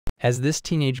As this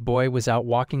teenage boy was out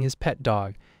walking his pet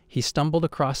dog, he stumbled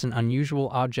across an unusual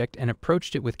object and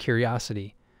approached it with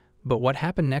curiosity. But what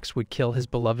happened next would kill his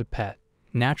beloved pet.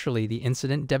 Naturally, the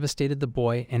incident devastated the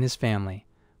boy and his family,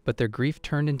 but their grief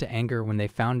turned into anger when they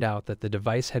found out that the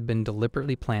device had been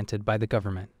deliberately planted by the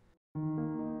government.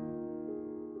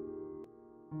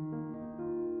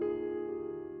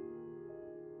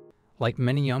 Like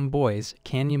many young boys,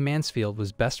 Canyon Mansfield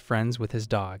was best friends with his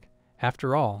dog.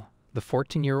 After all, the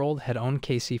 14-year-old had owned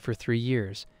Casey for 3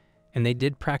 years, and they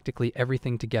did practically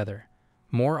everything together.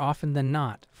 More often than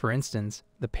not, for instance,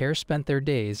 the pair spent their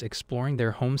days exploring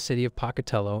their home city of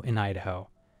Pocatello in Idaho.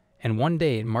 And one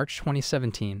day in March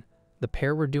 2017, the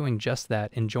pair were doing just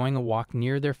that, enjoying a walk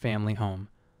near their family home.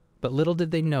 But little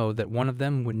did they know that one of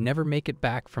them would never make it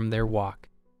back from their walk.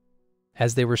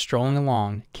 As they were strolling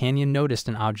along, Canyon noticed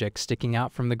an object sticking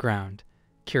out from the ground.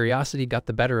 Curiosity got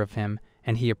the better of him,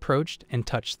 and he approached and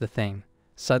touched the thing.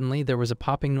 Suddenly, there was a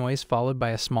popping noise followed by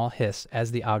a small hiss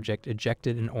as the object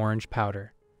ejected an orange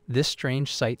powder. This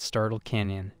strange sight startled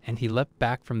Canyon, and he leapt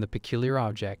back from the peculiar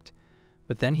object.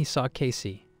 But then he saw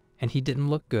Casey, and he didn't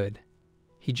look good.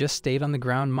 He just stayed on the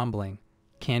ground mumbling.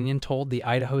 Canyon told the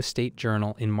Idaho State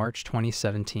Journal in March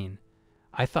 2017,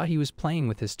 "I thought he was playing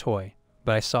with his toy,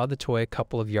 but I saw the toy a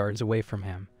couple of yards away from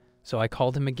him, so I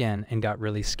called him again and got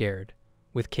really scared."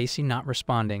 With Casey not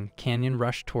responding, Canyon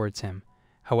rushed towards him.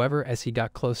 However, as he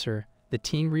got closer, the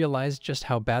teen realized just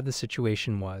how bad the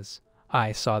situation was.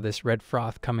 I saw this red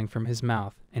froth coming from his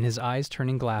mouth and his eyes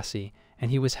turning glassy,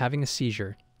 and he was having a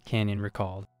seizure, Canyon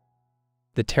recalled.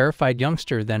 The terrified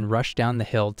youngster then rushed down the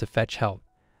hill to fetch help.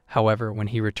 However, when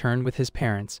he returned with his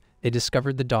parents, they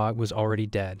discovered the dog was already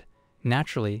dead.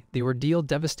 Naturally, the ordeal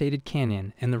devastated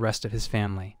Canyon and the rest of his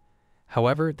family.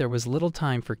 However, there was little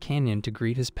time for Canyon to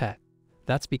greet his pet.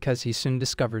 That's because he soon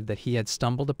discovered that he had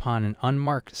stumbled upon an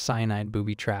unmarked cyanide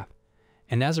booby trap,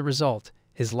 and as a result,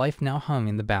 his life now hung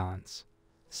in the balance.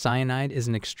 Cyanide is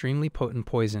an extremely potent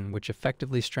poison which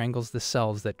effectively strangles the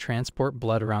cells that transport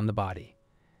blood around the body.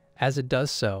 As it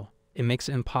does so, it makes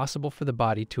it impossible for the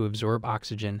body to absorb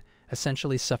oxygen,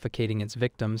 essentially suffocating its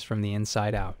victims from the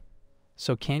inside out.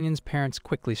 So Canyon's parents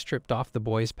quickly stripped off the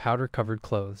boy's powder-covered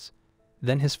clothes.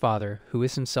 Then his father, who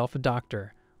is himself a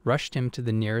doctor, rushed him to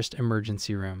the nearest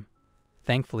emergency room.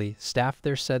 Thankfully, staff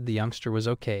there said the youngster was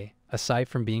okay, aside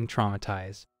from being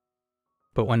traumatized.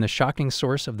 But when the shocking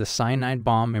source of the cyanide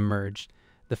bomb emerged,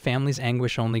 the family's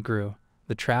anguish only grew.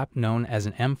 The trap, known as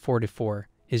an M44,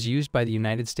 is used by the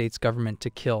United States government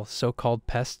to kill so-called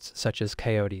pests such as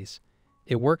coyotes.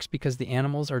 It works because the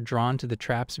animals are drawn to the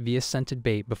traps via scented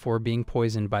bait before being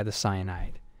poisoned by the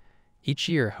cyanide. Each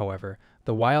year, however,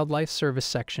 the Wildlife Service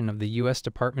section of the U.S.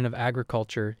 Department of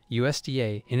Agriculture,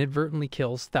 USDA, inadvertently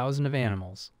kills thousands of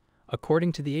animals.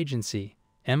 According to the agency,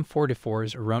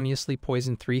 M44s erroneously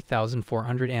poisoned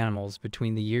 3,400 animals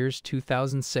between the years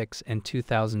 2006 and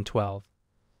 2012.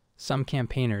 Some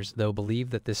campaigners, though,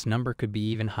 believe that this number could be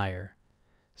even higher.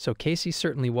 So Casey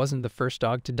certainly wasn't the first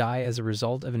dog to die as a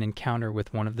result of an encounter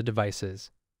with one of the devices.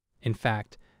 In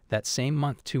fact, that same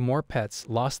month 2 more pets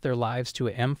lost their lives to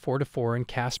a M44 in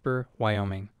Casper,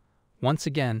 Wyoming. Once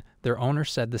again, their owner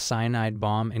said the cyanide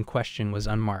bomb in question was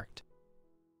unmarked.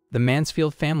 The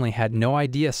Mansfield family had no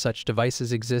idea such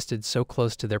devices existed so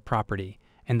close to their property,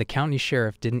 and the county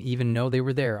sheriff didn't even know they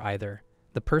were there either.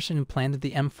 The person who planted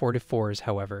the M44s,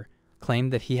 however,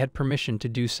 claimed that he had permission to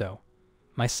do so.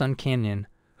 My son Canyon,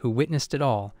 who witnessed it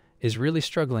all, is really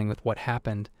struggling with what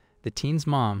happened, the teen's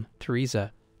mom,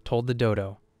 Teresa, told the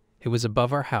Dodo. "It was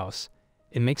above our house.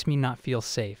 It makes me not feel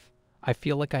safe. I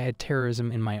feel like I had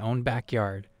terrorism in my own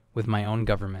backyard, with my own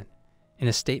government." In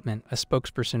a statement, a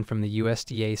spokesperson from the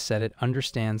USDA said it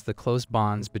understands the close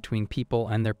bonds between people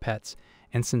and their pets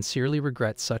and sincerely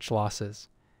regrets such losses.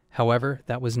 However,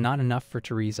 that was not enough for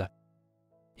Teresa.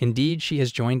 Indeed, she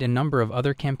has joined a number of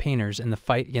other campaigners in the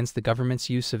fight against the government's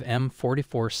use of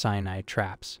M44 cyanide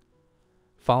traps.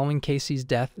 Following Casey's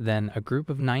death, then, a group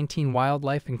of 19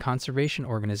 wildlife and conservation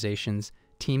organizations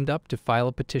teamed up to file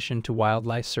a petition to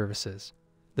Wildlife Services.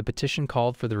 The petition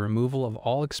called for the removal of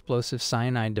all explosive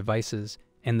cyanide devices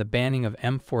and the banning of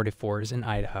M44s in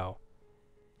Idaho.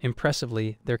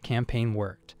 Impressively, their campaign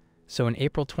worked. So in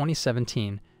April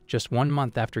 2017, just 1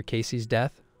 month after Casey's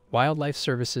death, Wildlife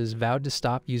Services vowed to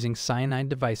stop using cyanide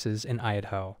devices in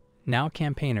Idaho. Now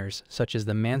campaigners, such as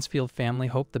the Mansfield family,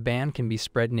 hope the ban can be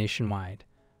spread nationwide.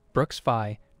 Brooks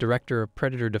Fye, director of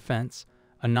Predator Defense,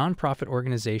 a nonprofit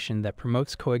organization that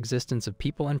promotes coexistence of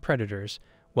people and predators,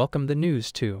 welcomed the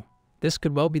news too. This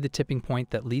could well be the tipping point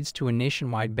that leads to a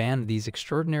nationwide ban of these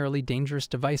extraordinarily dangerous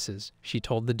devices, she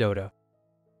told the Dodo.